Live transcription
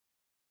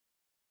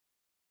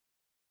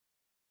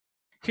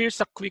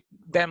Here's a quick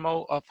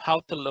demo of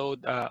how to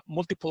load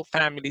multiple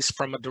families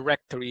from a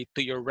directory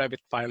to your Revit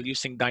file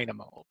using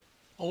Dynamo.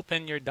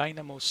 Open your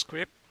Dynamo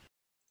script.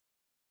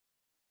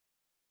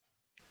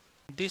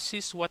 This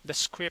is what the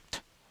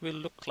script will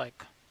look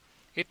like.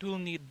 It will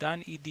need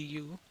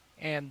DanEdu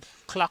and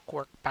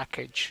Clockwork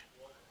package.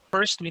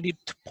 First, we need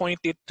to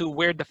point it to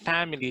where the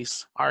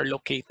families are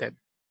located.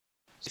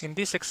 In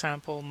this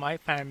example, my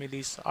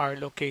families are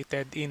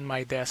located in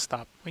my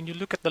desktop. When you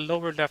look at the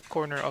lower left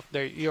corner of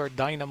your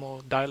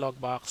Dynamo dialog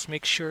box,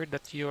 make sure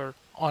that you're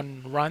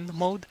on Run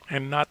mode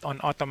and not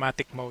on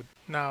Automatic mode.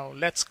 Now,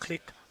 let's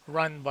click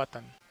Run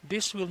button.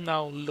 This will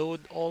now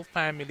load all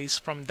families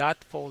from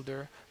that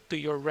folder to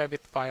your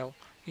Revit file,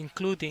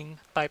 including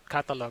type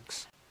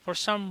catalogs. For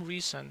some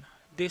reason,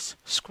 this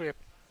script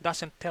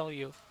doesn't tell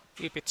you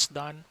if it's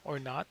done or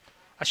not.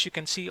 As you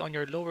can see on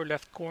your lower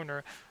left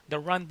corner, the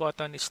Run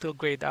button is still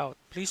grayed out.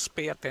 Please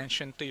pay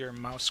attention to your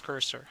mouse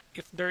cursor.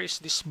 If there is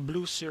this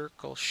blue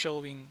circle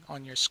showing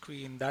on your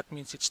screen, that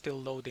means it's still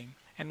loading.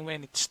 And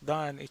when it's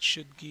done, it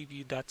should give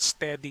you that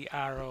steady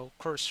arrow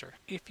cursor.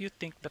 If you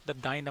think that the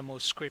Dynamo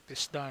script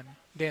is done,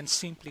 then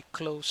simply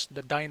close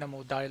the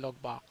Dynamo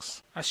dialog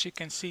box. As you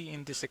can see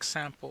in this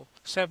example,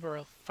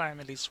 several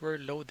families were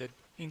loaded,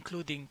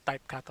 including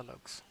type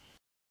catalogs.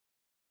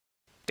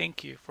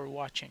 Thank you for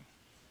watching.